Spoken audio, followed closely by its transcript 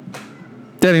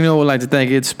Daddy No would like to thank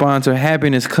its sponsor,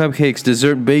 Happiness Cupcakes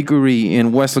Dessert Bakery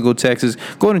in Westlaco, Texas.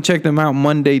 Go ahead and check them out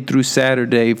Monday through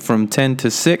Saturday from 10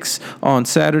 to 6 on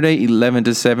Saturday, 11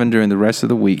 to 7 during the rest of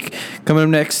the week. Coming up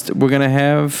next, we're going to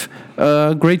have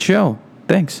a great show.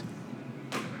 Thanks.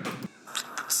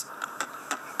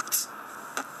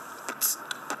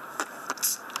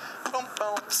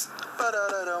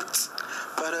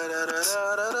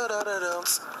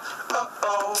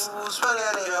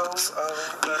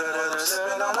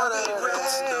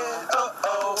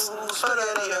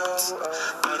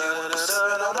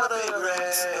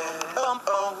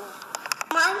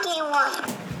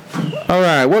 All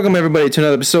right, welcome everybody to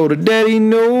another episode of Daddy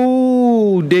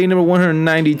No, day number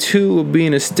 192 of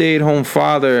being a stay-at-home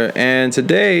father. And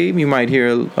today you might hear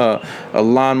a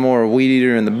lawnmower weed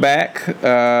eater in the back.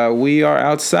 We are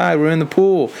outside. We're in the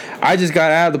pool. I just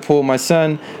got out of the pool. My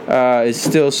son is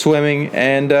still swimming,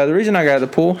 and the reason I got out of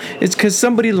the pool is because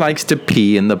somebody likes to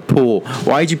pee in the pool.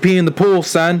 Why'd you pee in the pool,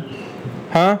 son?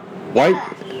 Huh? Why?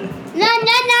 No,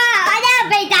 I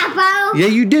didn't pee the pool. Yeah,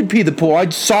 you did pee the pool. I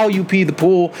saw you pee the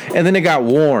pool, and then it got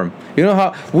warm. You know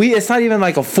how it's not even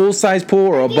like a full-size pool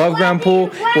or above ground pool.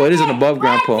 Well, it is an above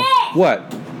ground pool. What?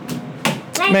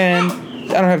 Man,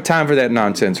 I don't have time for that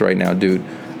nonsense right now, dude.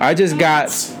 I just got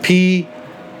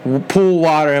pool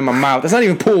water in my mouth. It's not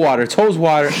even pool water. It's hose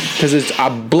water because it's a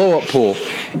blow-up pool.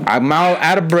 I'm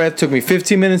out of breath. Took me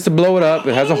 15 minutes to blow it up.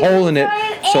 It has a hole in it,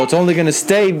 so it's only going to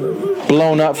stay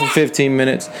blown up for 15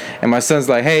 minutes. And my son's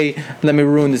like, hey, let me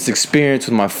ruin this experience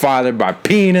with my father by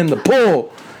peeing in the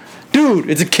pool. Dude,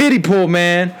 it's a kiddie pool,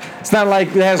 man. It's not like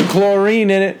it has chlorine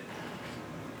in it.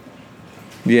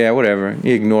 Yeah, whatever.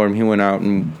 He ignored him. He went out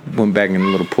and went back in the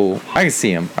little pool. I can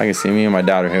see him. Me and my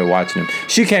daughter here watching him.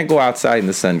 She can't go outside in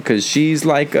the sun because she's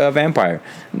like a vampire.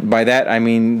 By that, I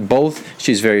mean both.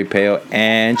 She's very pale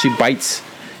and she bites.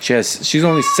 She's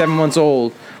only 7 months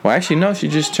old. Well, actually, no.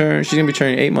 She's going to be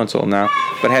turning 8 months old now.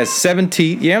 But has 7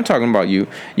 teeth. Yeah, I'm talking about you.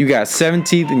 You got 7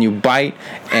 teeth and you bite.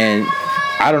 And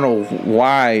I don't know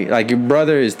why. Like, your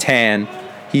brother is tan.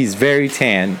 He's very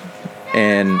tan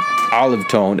and olive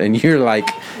toned, and you're like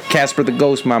Casper the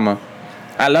Ghost, mama.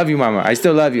 I love you, mama. I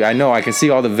still love you. I know. I can see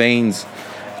all the veins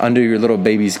under your little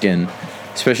baby skin,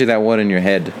 especially that one in your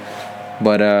head.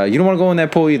 But you don't want to go in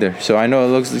that pool either. So I know it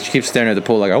looks like you keep staring at the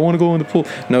pool like, I want to go in the pool.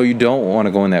 No, you don't want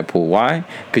to go in that pool. Why?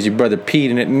 Because your brother peed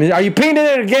in it. Are you peeing in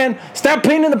it again? Stop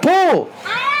peeing in the pool.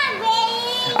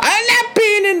 I'm not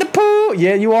peeing in the pool.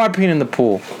 Yeah, you are peeing in the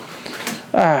pool.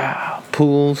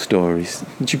 Pool stories.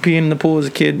 Did you pee in the pool as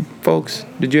a kid, folks?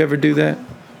 Did you ever do that?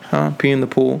 Huh? Pee in the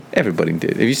pool? Everybody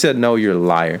did. If you said no, you're a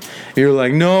liar. You're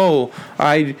like, no,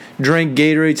 I drank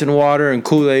Gatorades and water and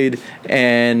Kool-Aid,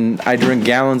 and I drank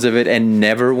gallons of it and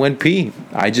never went pee.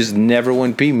 I just never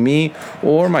went pee. Me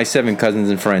or my 7 cousins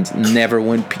and friends never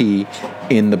went pee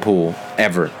in the pool.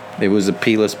 Ever. It was a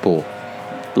peeless pool.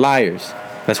 Liars.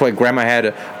 That's why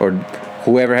Grandma or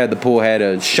whoever had the pool had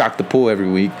to shock the pool every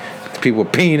week. People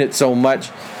were peeing it so much,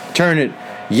 turn it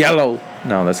yellow.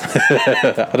 No, that's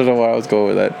I don't know why I was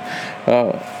going with that.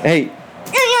 Hey,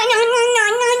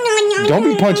 don't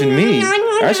be punching me.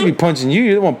 I should be punching you.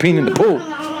 You're the one peeing in the pool.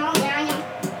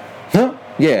 Huh?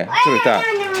 Yeah, that's what I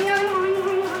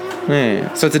thought.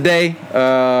 Man. So today,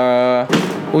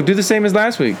 we'll do the same as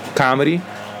last week. Comedy,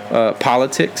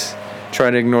 politics. Try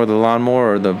to ignore the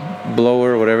lawnmower or the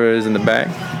blower or whatever it is in the back.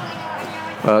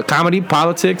 Comedy,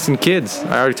 politics, and kids.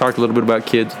 I already talked a little bit about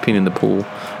kids peeing in the pool.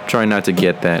 Trying not to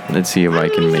get that. Let's see if I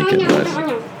can make it less.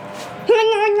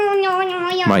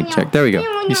 Mic check. There we go.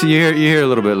 You see, you hear a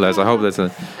little bit less. I hope that's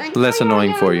less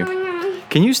annoying for you.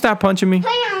 Can you stop punching me?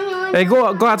 Hey, go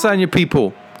outside in your pee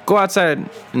pool. Go outside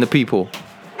in the pee pool.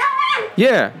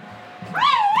 Yeah.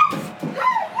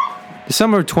 The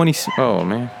summer of 20... Oh,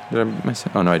 man. Did I mess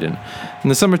it? Oh, no, I didn't. In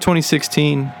the summer of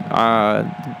 2016,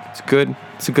 it's good.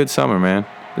 It's a good summer, man.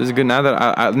 This is good. Now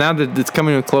that it's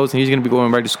coming to a close and he's going to be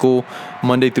going back to school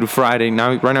Monday through Friday.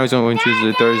 Right now he's only going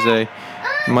Tuesday, Thursday.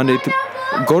 Monday through...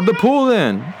 Go to the pool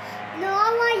then. No, I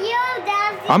want you,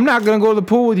 Daddy. I'm not going to go to the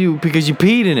pool with you because you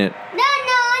peed in it. No,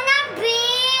 I'm not peeing in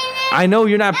it. I know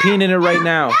you're not peeing in it right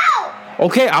now. No.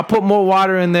 Okay, I'll put more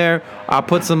water in there. I'll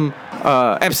put some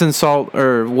Epsom salt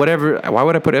or whatever. Why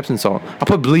would I put Epsom salt? I'll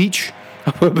put bleach.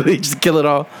 I'll put bleach to kill it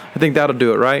all. I think that'll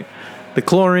do it, right? The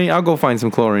chlorine, I'll go find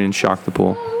some chlorine and shock the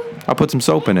pool. I'll put some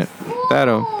soap in it.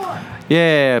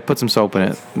 Yeah, put some soap in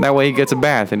it. That way he gets a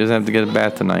bath. He doesn't have to get a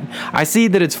bath tonight. I see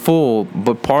that it's full,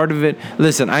 but part of it...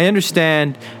 Listen, I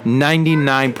understand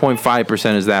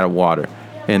 99.5% is that of water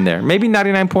in there. Maybe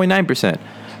 99.9%.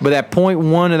 But that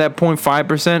 0.1 or that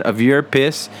 0.5% of your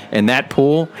piss in that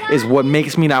pool is what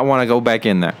makes me not want to go back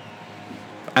in there.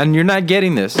 And you're not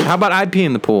getting this. How about I pee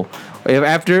in the pool? If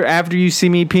after you see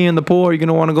me pee in the pool, are you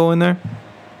gonna want to go in there?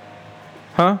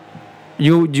 Huh?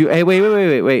 You hey,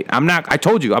 wait. I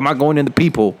told you I'm not going in the pee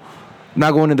pool. I'm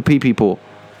not going in the pee pool.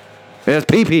 There's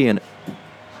pee in it.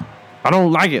 I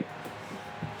don't like it.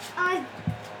 I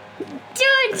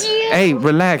told you. Hey,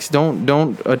 relax.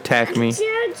 Don't attack me. I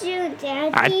told you, Daddy.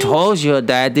 I told you,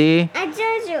 Daddy. I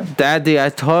told you. Daddy, I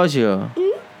told you.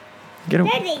 Get him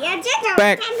Daddy, I told you.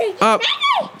 back Daddy. up,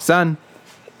 Daddy. son.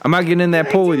 I'm not getting in that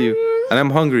pool with you. And I'm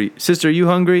hungry. Sister, are you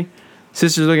hungry?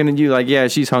 Sister's looking at you like, yeah,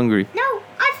 she's hungry. No,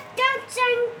 I don't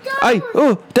say Ay,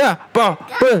 oh, da, ba,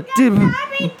 ba, di-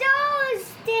 those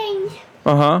things.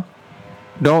 Uh-huh.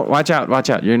 Don't, watch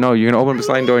out. You're gonna open up the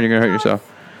sliding door and you're gonna hurt yourself.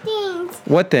 Things.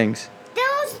 What things?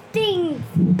 Those things.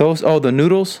 The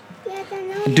noodles? Yeah, the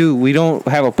noise. Dude, we don't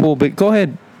have a pool, but go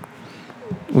ahead.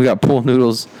 We got pool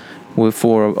noodles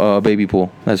for a baby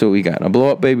pool. That's what we got. A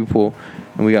blow up baby pool.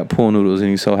 And we got pool noodles, and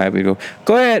he's so happy to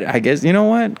go ahead. I guess, you know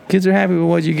what? Kids are happy with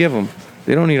what you give them.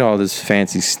 They don't need all this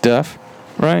fancy stuff,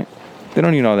 right? They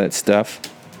don't need all that stuff.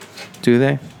 Do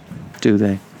they?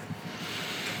 Daddy,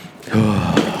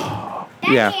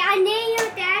 Yeah. I need you,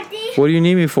 Daddy. What do you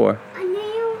need me for? I need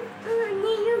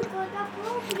you for the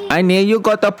pool. I need you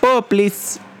got the pool,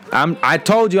 please. I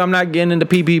told you I'm not getting in the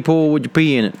pee pool with your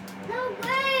pee in it. No,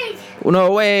 wait.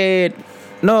 No, wait.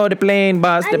 No, the plane,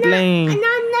 boss, the plane. I'm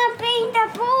not paying the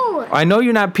pool. I know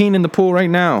you're not peeing in the pool right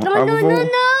now. No.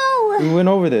 We went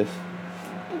over this.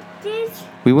 This.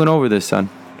 We went over this, son.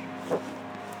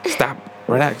 Stop.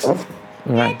 Relax. Daddy,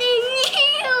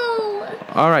 new.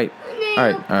 All right.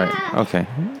 Okay.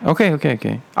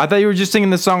 I thought you were just singing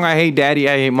the song I Hate Daddy,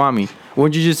 I Hate Mommy.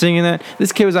 Weren't you just singing that?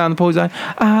 This kid was out on the pool. He's like,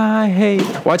 I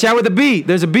hate. Watch out with the bee.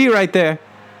 There's a bee right there.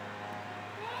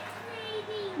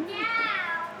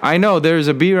 I know. There's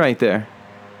a bee right there.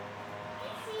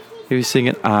 He was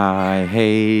singing, I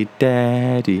hate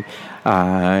Daddy,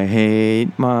 I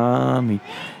hate Mommy.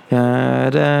 Da,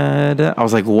 da, da. I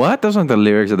was like, what? Those aren't the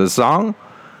lyrics of the song.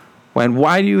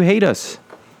 Why do you hate us?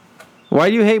 Why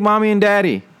do you hate Mommy and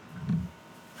Daddy?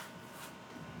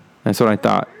 That's what I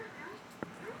thought.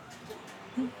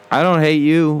 I don't hate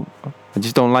you. I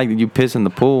just don't like that you piss in the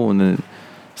pool and then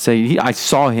say, I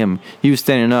saw him. He was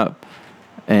standing up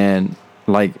and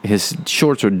like his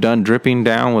shorts were done dripping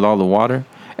down with all the water.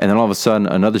 And then all of a sudden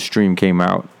another stream came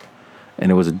out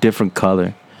and it was a different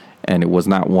color and it was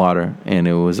not water and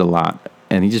it was a lot.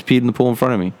 And he just peed in the pool in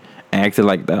front of me. And acted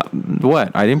like that.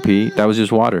 What? I didn't pee. That was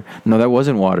just water. No, that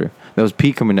wasn't water. That was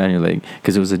pee coming down your leg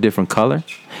because it was a different color.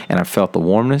 And I felt the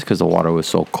warmness because the water was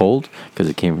so cold because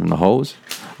it came from the hose,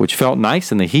 which felt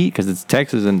nice in the heat because it's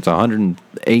Texas and it's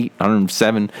 108,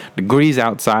 107 degrees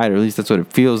outside, or at least that's what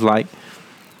it feels like.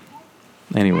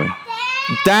 Anyway.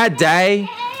 Daddy.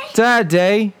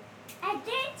 I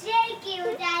did take you,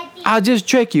 Daddy. I'll just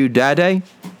trick you, Daddy.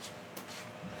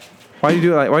 Why do you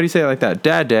do it why do you say it like that?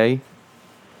 Daddy.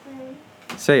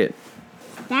 Say it.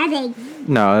 Daddy.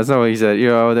 No, that's not what he said.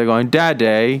 They're going,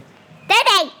 Daddy.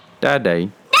 Daddy.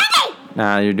 Daddy. Daddy.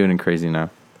 Nah, you're doing it crazy now.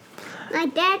 My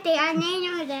daddy, I need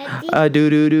you, Daddy.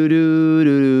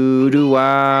 Do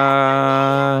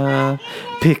wah.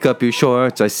 Pick up your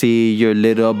shorts. I see your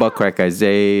little butt crack,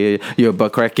 Isaiah. Your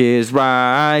butt crack is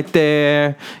right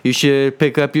there. You should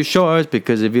pick up your shorts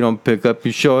because if you don't pick up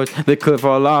your shorts, they could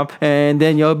fall off and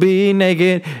then you'll be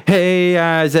naked. Hey,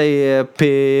 Isaiah,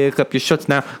 pick up your shorts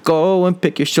now. Go and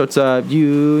pick your shorts up.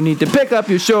 You need to pick up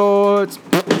your shorts.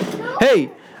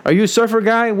 Hey. Are you a surfer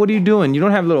guy? What are you doing? You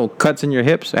don't have little cuts in your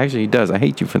hips? Actually, he does. I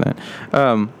hate you for that.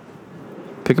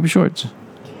 Pick up your shorts.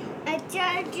 I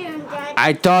told you, Daddy.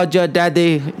 I told you,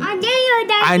 Daddy. I need you,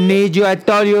 Daddy. I need you. I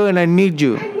told you, and I need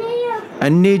you. I need you. I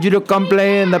need you to come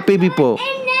play in the pee pool.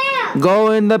 And now.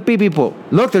 Go in the pee pool.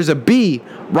 Look, there's a bee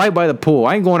right by the pool.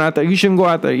 I ain't going out there. You shouldn't go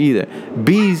out there either.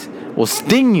 Bees will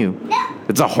sting you.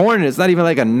 It's a hornet. It's not even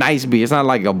like a nice bee. It's not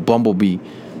like a bumblebee.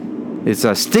 It's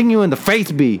a sting you in the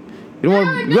face bee. You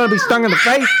want to be stung in the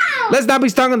face? Let's not be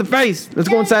stung in the face. Let's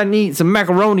go inside and eat some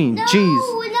macaroni and cheese.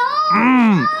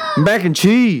 Mac and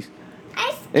cheese.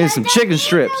 And some chicken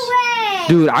strips.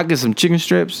 Dude, I'll get some chicken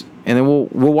strips and then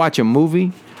we'll watch a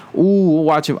movie. Ooh, we'll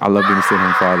watch it. I love being a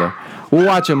stay-at-home father. We'll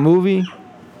watch a movie.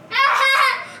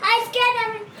 I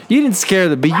scared him. You didn't scare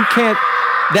the bee. You can't.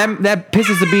 That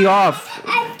pisses the bee off.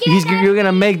 You're going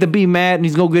to make the bee mad and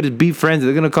he's going to get his bee friends.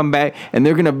 They're going to come back and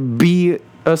they're going to bee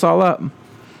us all up.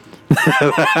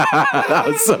 That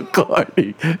was so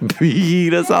corny.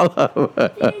 Beat us all up.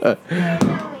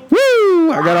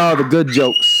 Woo! I got all the good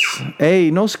jokes.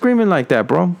 Hey, no screaming like that,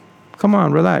 bro. Come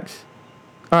on, relax.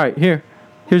 All right,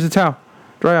 here's the towel.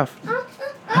 Dry off.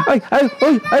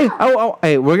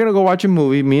 Hey, we're gonna go watch a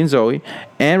movie, me and Zoe,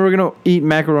 and we're gonna eat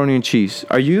macaroni and cheese.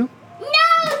 Are you? No.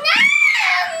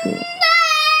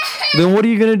 Then what are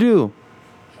you gonna do?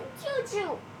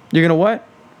 Choo-choo. You're gonna what?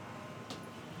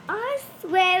 I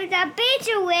swear the beach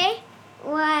away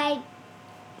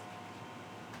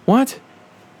What?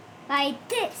 like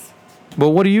this. But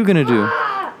what are you gonna do?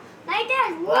 Like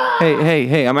that. Whoa.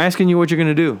 Hey, I'm asking you what you're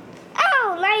gonna do.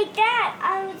 Oh, like that.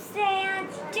 I would say I'm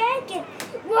drinking.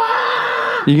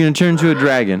 Whoa. You're gonna turn into a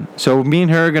dragon. So me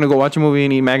and her are gonna go watch a movie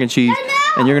and eat mac and cheese, No.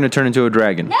 and you're gonna turn into a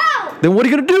dragon. No. Then what are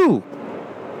you gonna do?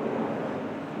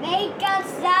 Make a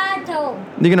saddle.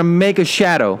 You're gonna make a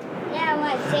shadow. Yeah,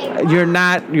 what? Say You're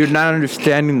not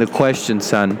understanding the question,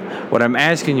 son. What I'm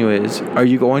asking you is, are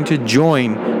you going to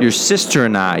join your sister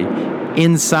and I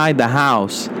inside the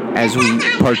house as we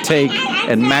partake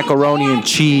in macaroni and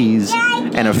cheese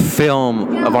and a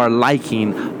film of our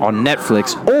liking on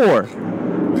Netflix, or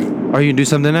are you gonna do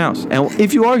something else? And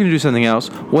if you are gonna do something else,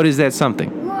 what is that something?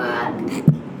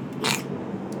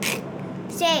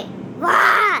 Say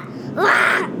wah,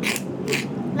 wah.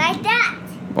 Like that.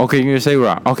 Okay, you're gonna say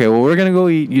raw. Okay, well we're gonna go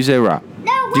eat. You say raw.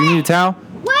 No, wait. Do you need a towel?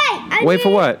 Wait. Wait for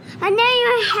what? I need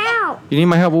your help. You need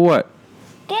my help with what?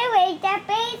 Get away that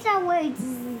bees away.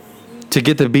 To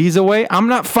get the bees away? I'm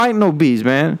not fighting no bees,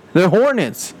 man. They're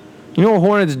hornets. You know what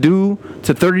hornets do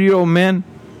to 30-year-old men?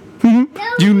 Do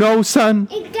you know, son?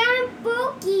 It got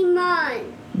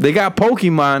Pokemon. They got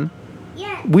Pokemon.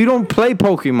 Yeah. We don't play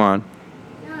Pokemon.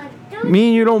 No, don't. Me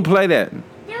and you don't play that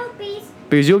No bees.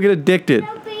 because you'll get addicted.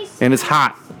 No bees. And it's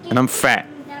hot. And I'm fat.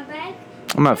 The bag.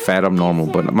 I'm not fat. I'm normal,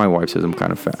 but my wife says I'm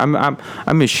kind of fat. I'm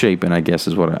misshapen, I guess,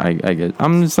 is what I guess.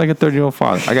 I'm just like a 30-year-old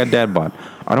father. I got dad bod.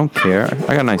 I don't care.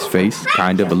 I got a nice face,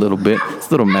 kind of, a little bit. It's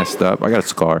a little messed up. I got a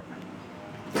scar.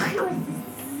 Now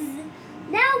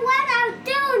what I'll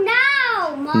do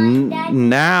now, Mom, Daddy?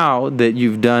 Now that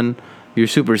you've done your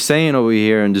Super Saiyan over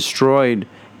here and destroyed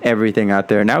everything out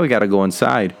there, now we got to go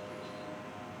inside.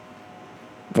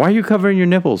 Why are you covering your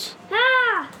nipples?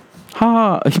 Ah,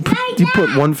 Ha! You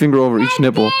put one finger over each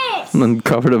nipple this. and then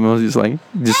covered him. I was just like,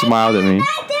 just smiled at me.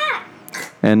 like that.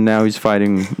 And now he's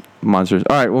fighting monsters.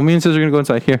 All right, well, me and Sis are gonna go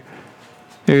inside.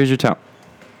 Here's your towel.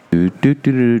 The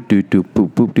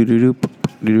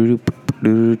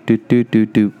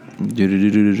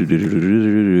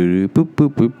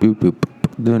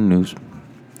news.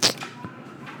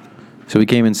 So we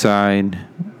came inside.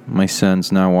 My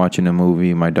son's now watching a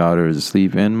movie. My daughter is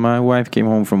asleep, and my wife came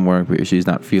home from work because she's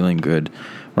not feeling good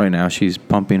right now. She's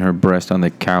pumping her breast on the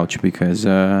couch because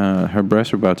her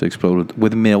breasts are about to explode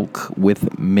with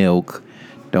milk.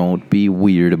 Don't be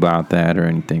weird about that or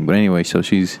anything. But anyway, so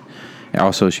she has a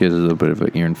little bit of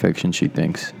an ear infection, she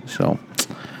thinks. So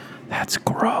that's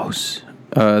gross.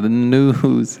 The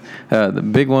news, the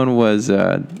big one was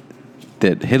that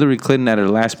Hillary Clinton at her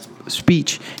last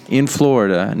speech in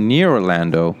Florida near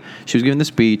Orlando, she was giving the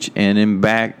speech, and in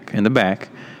the back,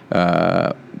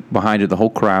 behind her, the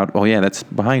whole crowd. Oh yeah, that's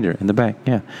behind her in the back.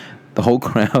 Yeah, the whole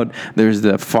crowd. There's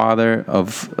the father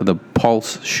of the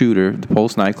Pulse shooter, the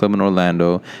Pulse nightclub in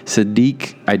Orlando,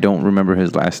 Sadiq. I don't remember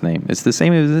his last name. It's the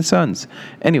same as his son's.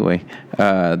 Anyway,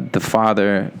 the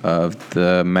father of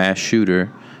the mass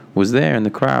shooter was there in the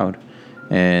crowd,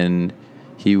 and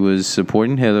he was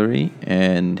supporting Hillary,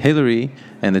 and Hillary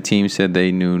and the team said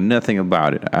they knew nothing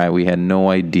about it. We had no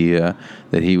idea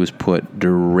that he was put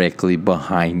directly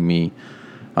behind me.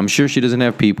 I'm sure she doesn't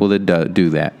have people that do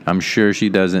that. I'm sure she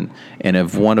doesn't. And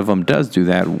if one of them does do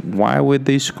that, why would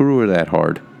they screw her that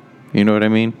hard? You know what I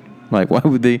mean? Like, why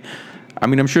would they? I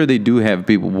mean, I'm sure they do have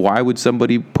people. Why would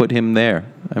somebody put him there?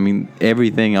 I mean,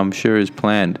 everything I'm sure is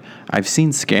planned. I've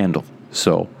seen Scandal,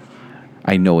 so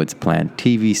I know it's planned.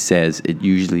 TV says it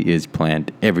usually is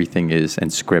planned. Everything is and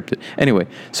scripted. Anyway,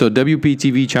 so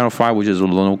WPTV Channel 5, which is a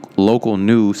local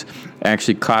news,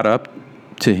 actually caught up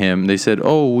to him. They said,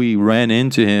 oh, we ran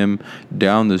into him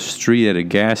down the street at a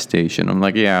gas station. I'm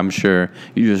like, yeah, I'm sure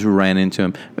you just ran into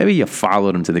him. Maybe you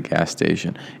followed him to the gas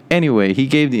station. Anyway, he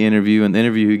gave the interview, and the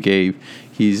interview he gave,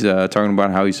 he's talking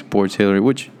about how he supports Hillary,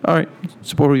 which, all right,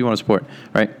 support who you want to support,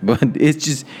 right? But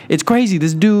it's crazy.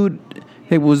 This dude...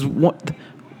 It was what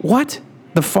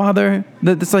the father.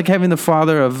 That's like having the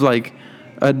father of like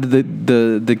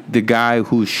the guy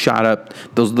who shot up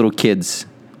those little kids.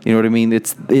 You know what I mean?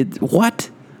 What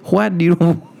do you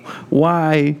know?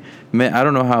 Why, man? I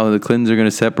don't know how the Clintons are going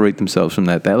to separate themselves from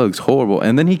that. That looks horrible.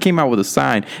 And then he came out with a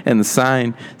sign, and the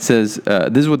sign says,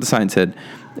 "This is what the sign said: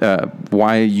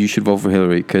 why you should vote for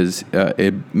Hillary, because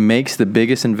it makes the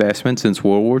biggest investment since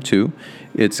World War II.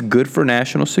 It's good for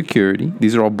national security.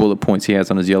 These are all bullet points he has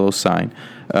on his yellow sign.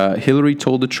 Hillary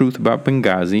told the truth about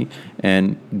Benghazi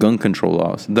and gun control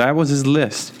laws. That was his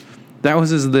list. That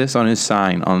was his list on his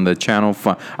sign on the Channel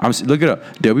 5. Look it up.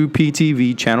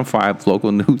 WPTV, Channel 5,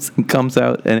 local news comes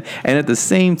out. And at the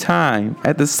same time,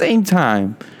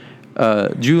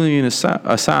 Julian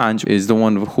Assange is the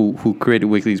one who created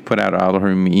WikiLeaks, put out all of her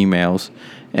emails.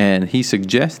 And he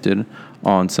suggested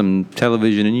on some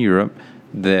television in Europe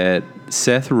that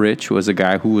Seth Rich was a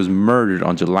guy who was murdered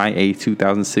on July 8,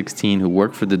 2016, who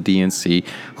worked for the DNC,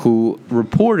 who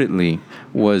reportedly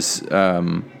was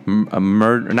not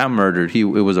murdered. It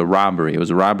was a robbery. It was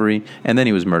a robbery, and then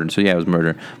he was murdered. So, yeah, it was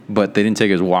murder. But they didn't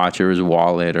take his watch or his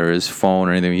wallet or his phone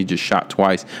or anything. He just shot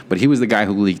twice. But he was the guy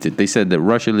who leaked it. They said that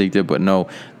Russia leaked it, but no.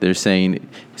 They're saying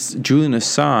Julian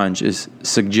Assange is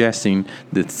suggesting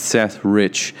that Seth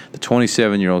Rich, the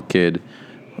 27-year-old kid,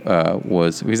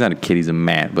 he's not a kid, he's a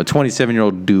man, but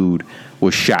 27-year-old dude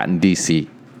was shot in D.C.,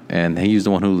 and he's the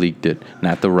one who leaked it,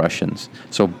 not the Russians.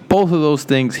 So both of those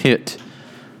things hit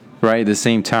right at the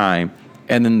same time.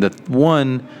 And then the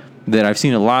one that I've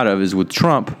seen a lot of is with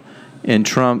Trump, and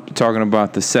Trump talking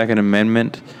about the Second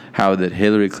Amendment, how that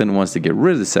Hillary Clinton wants to get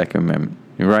rid of the Second Amendment,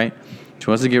 right? She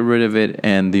wants to get rid of it,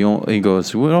 and he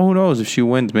goes, well, who knows, if she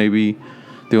wins, maybe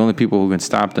the only people who can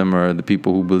stop them are the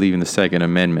people who believe in the Second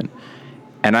Amendment.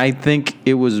 And I think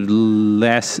it was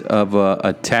less of a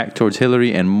attack towards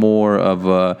Hillary and more of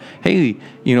a, hey,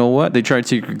 you know what? They tried to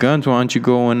take your guns. Why don't you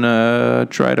go and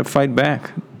try to fight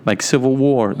back? Like Civil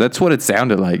War. That's what it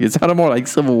sounded like. It sounded more like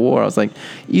Civil War. I was like,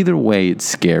 either way, it's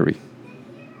scary.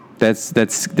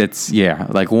 That's yeah.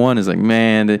 Like one is like,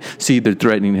 man, they're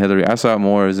threatening Hillary. I saw it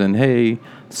more as in, hey,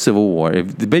 Civil War.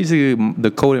 Basically,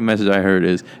 the coded message I heard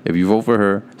is, if you vote for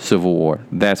her, Civil War.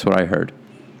 That's what I heard.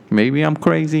 Maybe I'm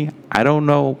crazy. I don't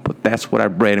know, but that's what I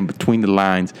read in between the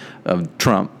lines of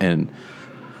Trump. And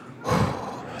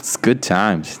it's good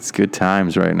times. It's good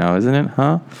times right now, isn't it?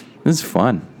 Huh? This is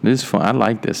fun. I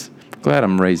like this. Glad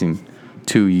I'm raising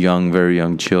two very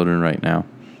young children right now.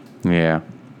 Yeah.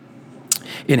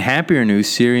 In happier news,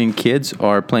 Syrian kids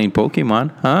are playing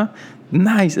Pokemon. Huh?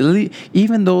 Nice.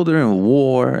 Even though they're in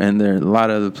war and there are a lot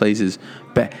of other places,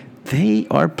 but they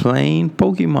are playing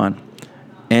Pokemon.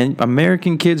 And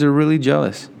American kids are really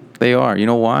jealous. They are. You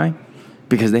know why?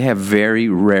 Because they have very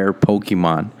rare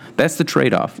Pokemon. That's the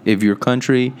trade-off. If your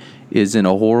country is in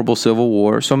a horrible civil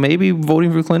war, so maybe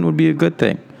voting for Clinton would be a good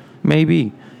thing.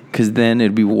 Maybe. Because then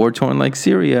it'd be war-torn like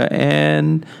Syria.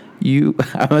 And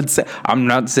I'm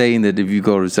not saying that if you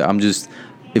go to...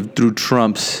 if through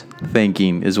Trump's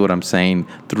thinking is what I'm saying,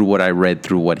 through what I read,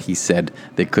 through what he said,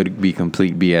 that could be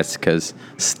complete BS because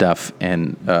stuff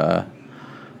and...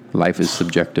 life is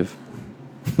subjective.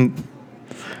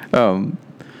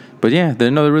 But yeah,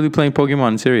 they're really playing Pokemon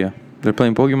in Syria. They're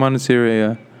playing Pokemon in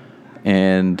Syria,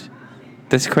 and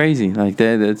that's crazy. Like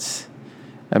that's,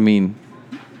 I mean,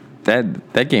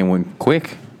 that game went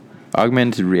quick.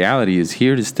 Augmented reality is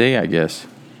here to stay, I guess.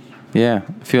 Yeah,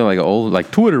 I feel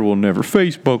like Twitter will never,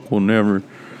 Facebook will never.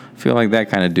 I feel like that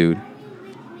kind of dude.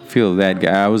 I feel that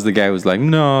guy. I was the guy who was like,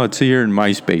 no, it's here in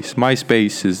MySpace.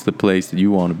 MySpace is the place that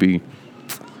you want to be.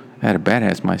 I had a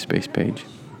badass MySpace page.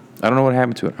 I don't know what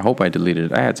happened to it. I hope I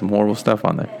deleted it. I had some horrible stuff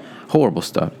on there. Horrible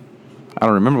stuff. I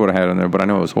don't remember what I had on there, but I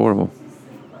know it was horrible.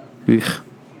 The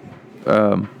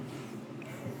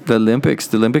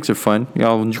Olympics are fun.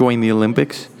 Y'all enjoying the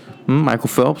Olympics? Michael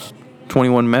Phelps,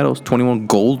 21 medals, 21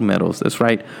 gold medals. That's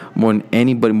right. More than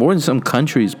anybody, more than some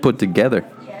countries put together.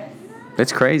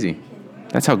 That's crazy.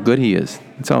 That's how good he is.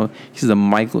 That's how he's the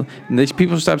Michael.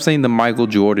 People stop saying the Michael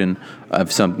Jordan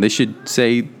of something. They should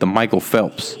say the Michael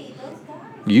Phelps.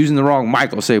 You're using the wrong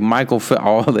Michael. Say Michael Phelps.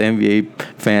 All the NBA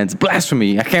fans,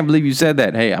 blasphemy. I can't believe you said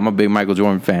that. Hey, I'm a big Michael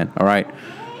Jordan fan. All right,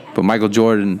 but Michael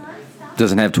Jordan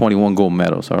doesn't have 21 gold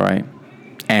medals. All right,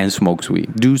 and smokes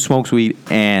weed. Dude smokes weed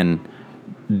and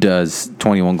does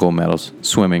 21 gold medals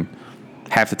swimming.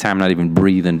 Half the time, not even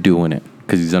breathing, doing it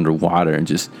because he's underwater and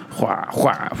just wha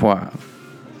wha wha.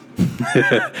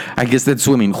 I guess that's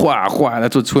swimming. Wha, wha.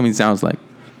 That's what swimming sounds like.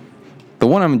 The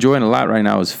one I'm enjoying a lot right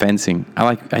now is fencing. I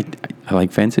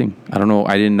like fencing. I don't know.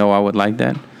 I didn't know I would like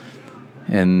that.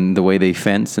 And the way they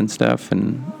fence and stuff.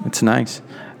 And it's nice.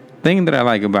 The thing that I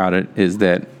like about it is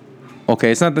that, okay,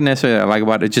 it's not the necessarily that I like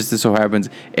about it. It just so happens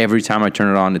every time I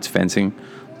turn it on, it's fencing.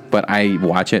 But I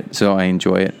watch it, so I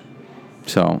enjoy it.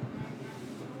 So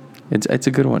it's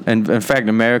a good one. And in fact,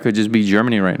 America just beat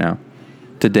Germany right now.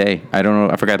 Today. I don't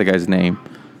know. I forgot the guy's name.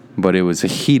 But it was a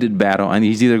heated battle, and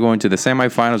he's either going to the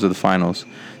semifinals or the finals.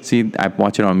 See, I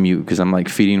watch it on mute because I'm like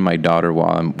feeding my daughter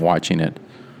while I'm watching it.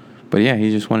 But yeah,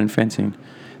 he just won in fencing.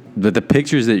 But the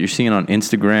pictures that you're seeing on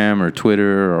Instagram or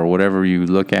Twitter or whatever you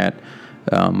look at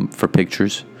for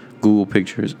pictures, Google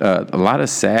pictures, a lot of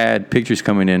sad pictures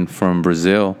coming in from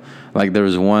Brazil. Like there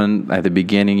was one at the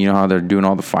beginning, you know how they're doing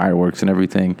all the fireworks and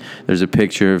everything. There's a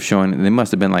picture of showing, they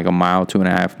must have been like a mile,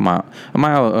 2.5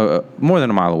 mile, more than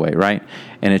a mile away, right?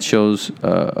 And it shows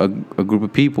a group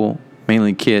of people,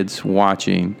 mainly kids,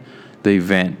 watching the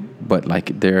event. But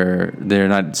like they're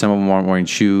not. Some of them aren't wearing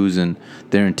shoes, and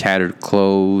they're in tattered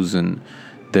clothes, and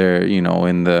they're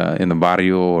in the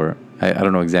barrio, or I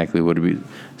don't know exactly what it would be,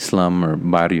 slum or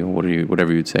barrio,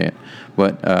 whatever you'd say it.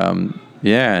 But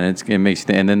yeah, and it makes,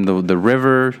 and then the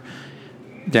river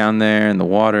down there and the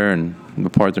water and the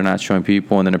part they're not showing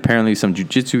people, and then apparently some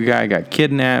jiu-jitsu guy got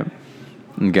kidnapped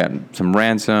and got some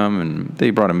ransom, and they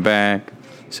brought him back.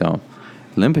 So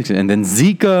Olympics, and then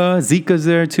Zika's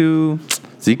there too.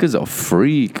 Zika's a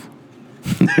freak.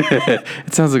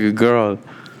 It sounds like a girl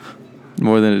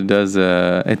more than it does.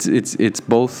 It's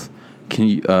both.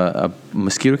 A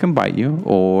mosquito can bite you,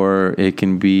 or it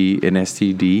can be an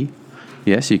STD.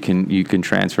 Yes, you can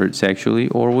transfer it sexually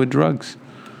or with drugs.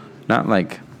 Not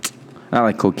like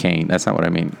cocaine. That's not what I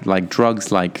mean. Like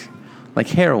drugs, like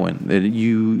heroin that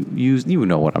you use. You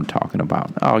know what I'm talking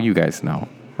about. Oh, you guys know,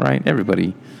 right?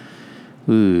 Everybody.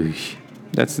 Ooh.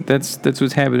 That's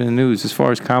what's happening in the news. As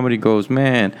far as comedy goes,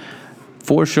 man,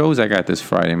 4 shows I got this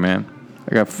Friday, man.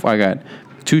 I got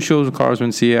 2 shows with Carlos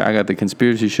Mencia. I got the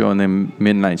Conspiracy Show and then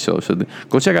Midnight Show. So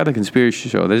go check out the Conspiracy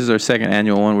Show. This is our 2nd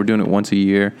annual one. We're doing it once a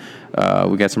year.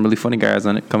 We got some really funny guys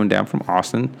on it coming down from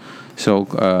Austin. So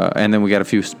and then we got a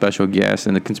few special guests.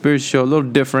 And the Conspiracy Show, a little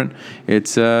different.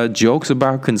 It's jokes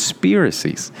about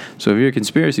conspiracies. So if you're a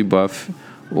conspiracy buff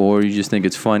or you just think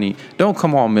it's funny, don't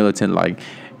come all militant like,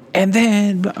 and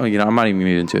then, I'm not even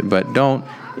getting into it, but don't.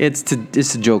 It's to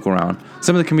joke around.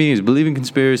 Some of the comedians believe in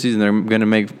conspiracies, and they're going to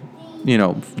make,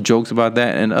 jokes about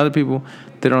that. And other people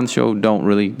that are on the show don't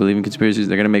really believe in conspiracies.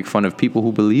 They're going to make fun of people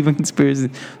who believe in conspiracies.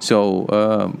 So,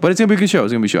 but it's going to be a good show.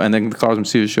 It's going to be a show. And then the Carlos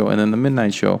Mencia Show, and then the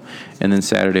Midnight Show. And then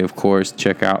Saturday, of course,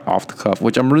 check out Off the Cuff,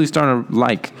 which I'm really starting to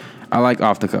like. I like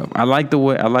Off the Cuff. I like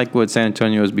what San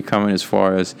Antonio is becoming as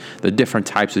far as the different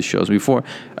types of shows. Before,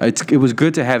 it was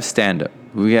good to have stand-up.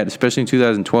 We had, especially in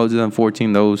 2012,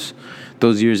 2014, those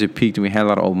years it peaked, and we had a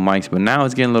lot of open mics. But now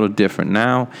it's getting a little different.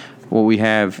 Now, what we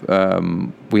have,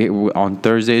 we on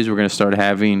Thursdays we're going to start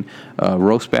having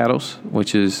roast battles,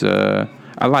 which is I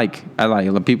like.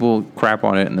 People crap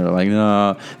on it, and they're like,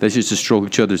 "No, that's just to stroke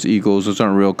each other's egos. Those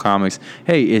aren't real comics."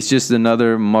 Hey, it's just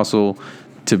another muscle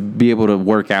to be able to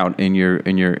work out in your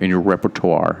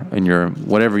repertoire, in your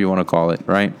whatever you want to call it,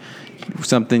 right?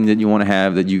 Something that you want to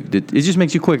have that it just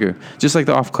makes you quicker. Just like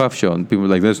the Off Cuff Show. And people are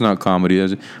like, that's not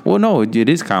comedy. Well, no, it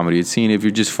is comedy. It's seeing if you're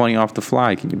just funny off the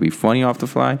fly. Can you be funny off the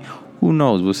fly? Who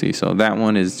knows? We'll see. So that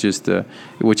one is just,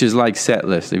 which is like Set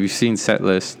List. If you've seen Set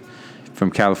List from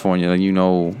California,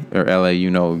 or LA,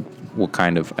 what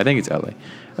kind of, I think it's LA,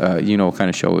 what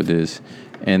kind of show it is.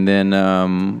 And then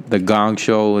the Gong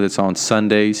Show that's on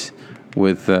Sundays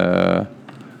with, where's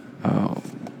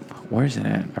it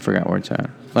at? I forgot where it's at.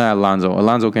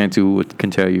 Alonzo can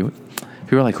tell you.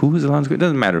 People are like, who is Alonzo? It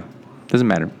doesn't matter.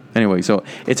 Anyway, so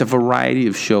it's a variety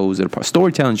of shows that are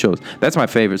storytelling shows. That's my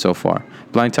favorite so far.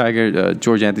 Blind Tiger,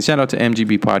 George Anthony. Shout out to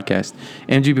MGB Podcast.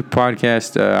 MGB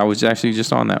Podcast, I was actually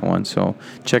just on that one. So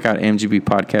check out MGB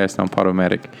Podcast on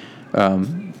Podomatic.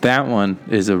 That one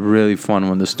is a really fun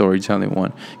one, the storytelling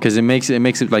one, because it makes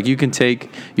it like you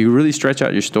really stretch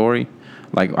out your story.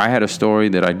 Like I had a story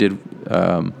that I did.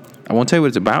 I won't tell you what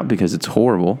it's about because it's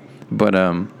horrible, but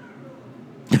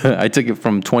I took it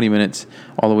from 20 minutes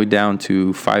all the way down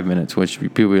to 5 minutes, which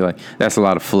people were like, that's a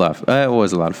lot of fluff. It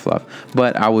was a lot of fluff,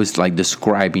 but I was like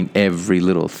describing every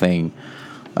little thing.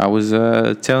 I was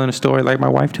telling a story like my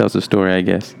wife tells a story, I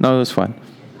guess. No, it was fun.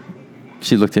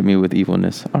 She looked at me with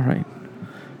evilness. All right.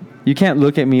 You can't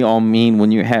look at me all mean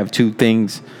when you have 2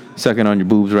 things sucking on your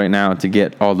boobs right now to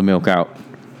get all the milk out.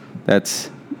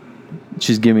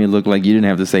 She's giving me a look like you didn't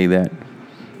have to say that.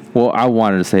 Well, I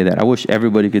wanted to say that. I wish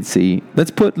everybody could see.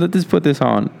 Let's put this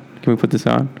on. Can we put this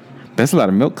on? That's a lot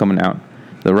of milk coming out.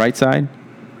 The right side?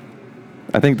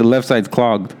 I think the left side's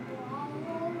clogged.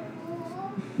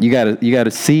 You got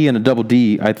a C and a double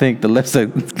D. I think the left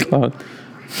side's clogged.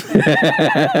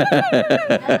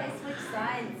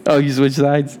 Oh, you switch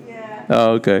sides? Yeah.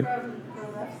 Oh, okay. From the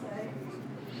left side.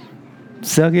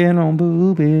 Sucking on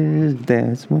boobies.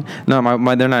 That's what. No,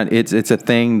 my they're not. It's a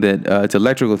thing that it's an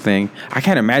electrical thing. I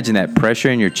can't imagine that pressure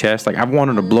in your chest. Like I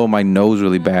wanted to blow my nose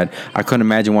really bad. I couldn't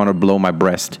imagine wanting to blow my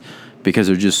breast because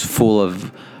they're just full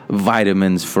of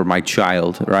vitamins for my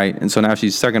child, right? And so now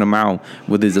she's sucking them out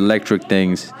with these electric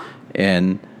things,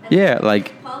 and yeah,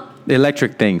 like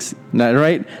electric things, not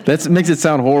right? That makes it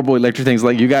sound horrible. Electric things,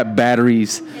 like you got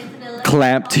batteries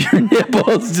clamped to your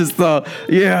nipples. Just I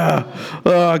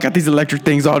got these electric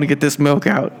things on to get this milk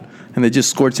out, and they just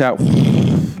squirts out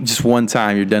just one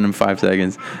time. You're done in 5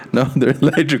 seconds. No, they're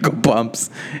electrical pumps,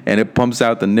 and it pumps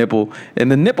out the nipple,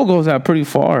 and the nipple goes out pretty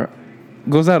far.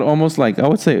 Goes out almost like, I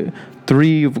would say,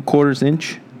 3/4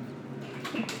 inch.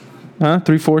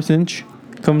 3/4 inch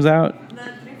comes out. The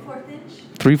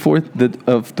 3/4 inch. 3/4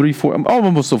 of 3/4,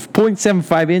 almost of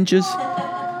 0.75 inches.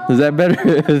 Is that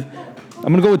better?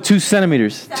 I'm gonna go with 2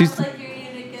 centimeters. Sounds like your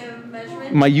unit of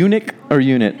measurement. My eunuch or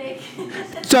unit?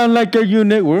 Sound like a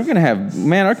unit. We're gonna have,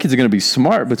 man, our kids are gonna be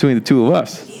smart between the two of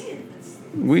us.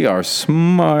 We are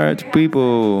smart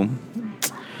people.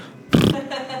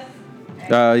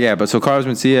 But so Carlos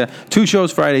Mencia, 2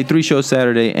 shows Friday, 3 shows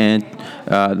Saturday, and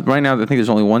right now I think there's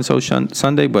only 1 show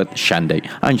Sunday, but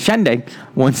on Sunday,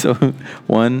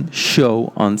 one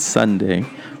show on Sunday,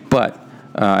 but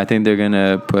I think they're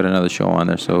gonna put another show on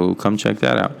there, so come check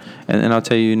that out, and I'll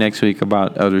tell you next week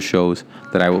about other shows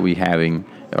that I will be having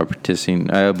or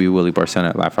participating. I'll be Willie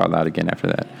Barcena at Laugh Out Loud again after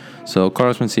that. So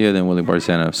Carlos Mencia, then Willie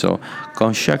Barcena. So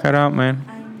go check it out, man.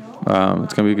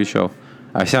 It's gonna be a good show.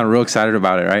 I sound real excited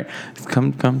about it, right?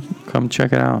 Come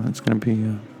check it out. It's gonna be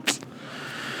good.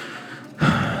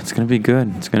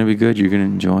 It's gonna be good. You're gonna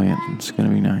enjoy it. It's gonna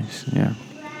be nice. Yeah,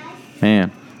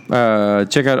 man.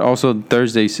 Check out also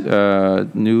Thursday's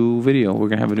new video. We're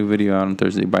gonna have a new video out on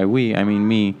Thursday. By we, I mean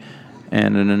me,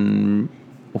 and then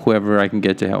whoever I can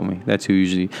get to help me. That's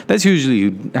usually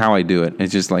how I do it.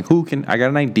 It's just like I got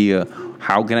an idea.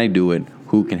 How can I do it?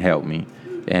 Who can help me?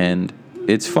 And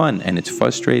it's fun and it's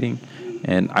frustrating.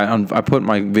 And I put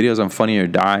my videos on Funny or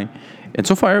Die, and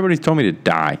so far everybody's told me to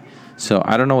die. So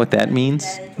I don't know what that means.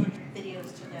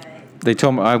 They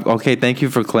told me, okay, thank you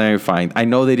for clarifying. I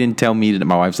know they didn't tell me that.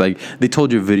 My wife's like, they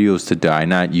told your videos to die,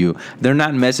 not you. They're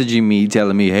not messaging me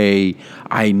telling me, hey,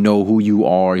 I know who you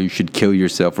are. You should kill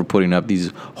yourself for putting up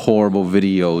these horrible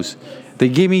videos. They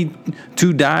gave me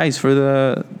 2 dies for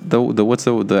the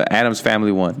Addams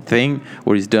Family one thing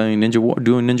where he's doing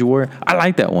Ninja Warrior. I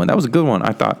like that one. That was a good one.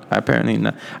 I thought. Apparently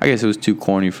not. I guess it was too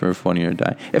corny for Funny or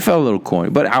Die. It felt a little corny,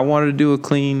 but I wanted to do a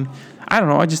clean. I don't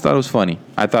know. I just thought it was funny.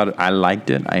 I thought I liked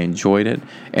it. I enjoyed it,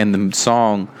 and the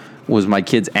song was my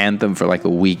kids' anthem for like a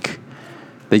week.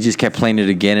 They just kept playing it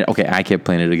again. Okay, I kept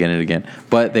playing it again and again,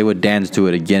 but they would dance to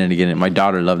it again and again. And my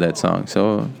daughter loved that song.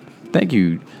 So thank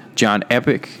you, John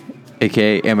Epic,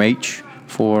 a.k.a. MH,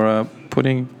 for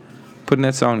putting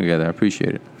that song together. I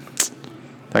appreciate it.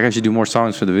 That guy should do more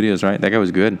songs for the videos, right? That guy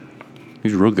was good. He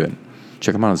was real good.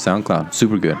 Check him out on SoundCloud.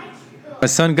 Super good. My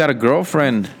son got a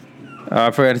girlfriend.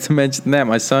 I forgot to mention that.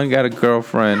 My son got a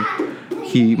girlfriend.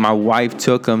 My wife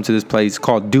took him to this place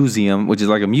called Doozium, which is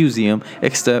like a museum,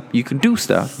 except you can do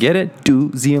stuff. Get it?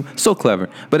 Doozium. So clever.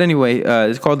 But anyway,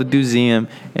 it's called the Doozium,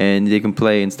 and they can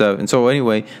play and stuff. And so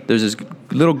anyway, there's this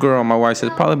little girl, my wife says,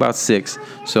 probably about 6.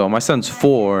 So my son's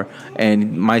 4,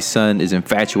 and my son is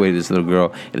infatuated with this little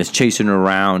girl, and is chasing her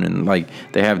around, and like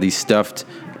they have these stuffed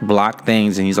block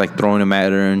things, and he's like throwing them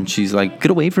at her, and she's like,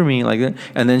 get away from me, like that.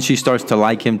 And then she starts to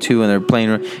like him too, and they're playing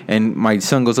her, and my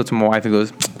son goes up to my wife and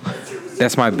goes,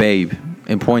 that's my babe,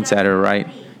 and points at her, right?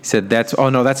 He said, that's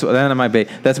not my babe,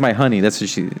 that's my honey. That's what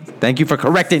thank you for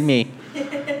correcting me.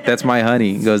 That's my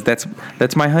honey. He goes, that's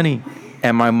my honey.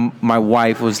 And my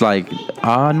wife was like,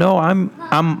 no,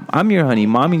 I'm your honey,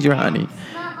 mommy's your honey.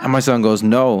 And my son goes,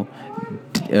 no,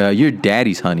 you're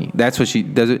daddy's honey. That's what she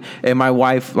does it. And my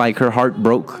wife, like, her heart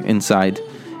broke inside,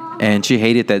 and she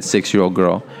hated that 6-year-old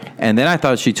girl. And then I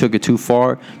thought she took it too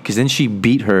far, because then she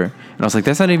beat her, and I was like,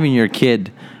 that's not even your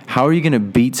kid. How are you going to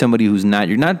beat somebody who's not?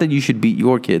 You're not that you should beat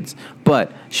your kids.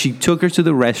 But she took her to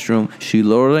the restroom. She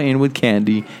lured her in with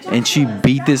candy. And she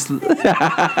beat this.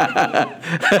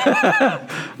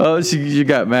 Oh, she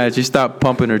got mad. She stopped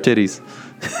pumping her titties.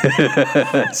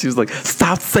 She was like,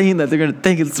 stop saying that. They're going to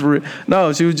think it's real.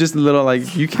 No, she was just a little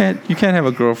like, you can't have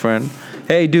a girlfriend.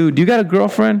 Hey, dude, you got a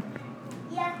girlfriend?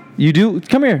 Yeah. You do?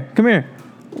 Come here.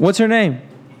 What's her name?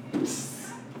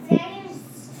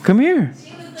 Come here.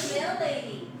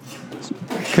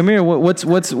 Come here. What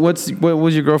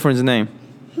was your girlfriend's name?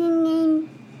 Her name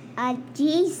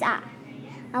Adisa.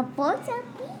 Aposa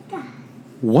Pita.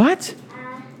 What?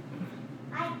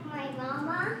 Like my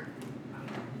mama.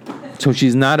 So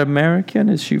she's not American?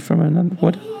 Is she from another?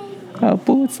 What? Oh,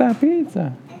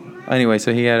 pizza. Anyway,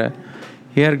 so he had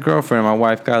a girlfriend. My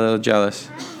wife got a little jealous.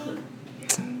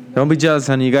 Don't be jealous,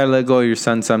 honey. You gotta let go of your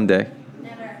son someday.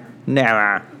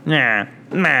 Never.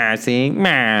 Nah. See?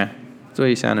 Nah. That's what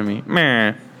you sound to me. Nah.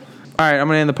 All right, I'm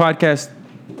gonna end the podcast.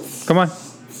 Come on.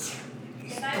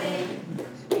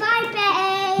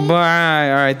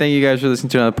 Bye. All right. Thank you guys for listening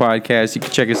to another podcast. You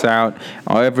can check us out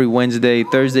every Wednesday.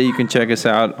 Thursday, you can check us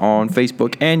out on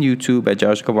Facebook and YouTube at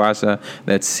Joshua Cabaza.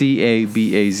 That's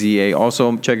Cabaza.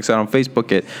 Also, check us out on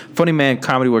Facebook at Funny Man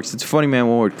Comedy Works. It's Funny Man,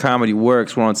 one word, Comedy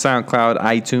Works. We're on SoundCloud,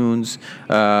 iTunes,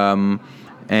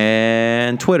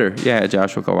 and Twitter. Yeah,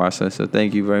 Joshua Kawasa. So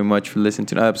thank you very much for listening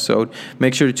to the episode.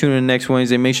 Make sure to tune in next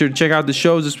Wednesday. Make sure to check out the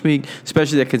shows this week,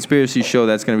 especially that conspiracy show.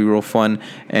 That's going to be real fun.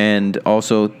 And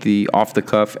also the Off the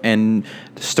Cuff. And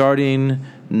starting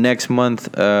next month,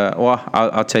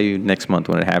 I'll tell you next month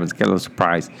when it happens. Get a little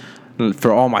surprise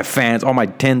for all my fans, all my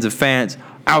tens of fans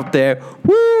out there.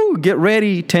 Woo! Get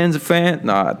ready, tens of fans.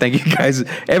 Thank you guys,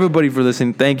 everybody, for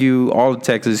listening. Thank you, all of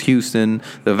Texas, Houston,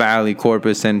 the Valley,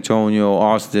 Corpus, San Antonio,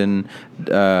 Austin,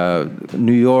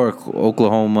 New York,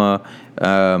 Oklahoma,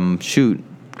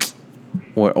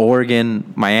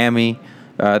 Oregon, Miami.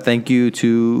 Thank you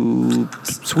to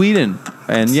Sweden.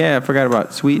 And yeah, I forgot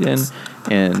about Sweden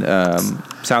and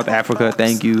South Africa.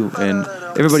 Thank you. And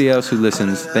everybody else who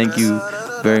listens, thank you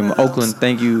very much. Oakland,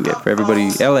 thank you for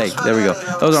everybody. LA, there we go.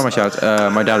 Those are my shouts.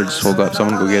 My daughter just woke up, so I'm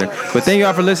gonna go get her. But thank you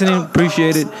all for listening.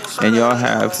 Appreciate it. And y'all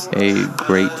have a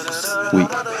great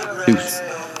week. Deuce.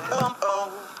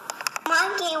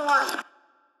 Monkey one.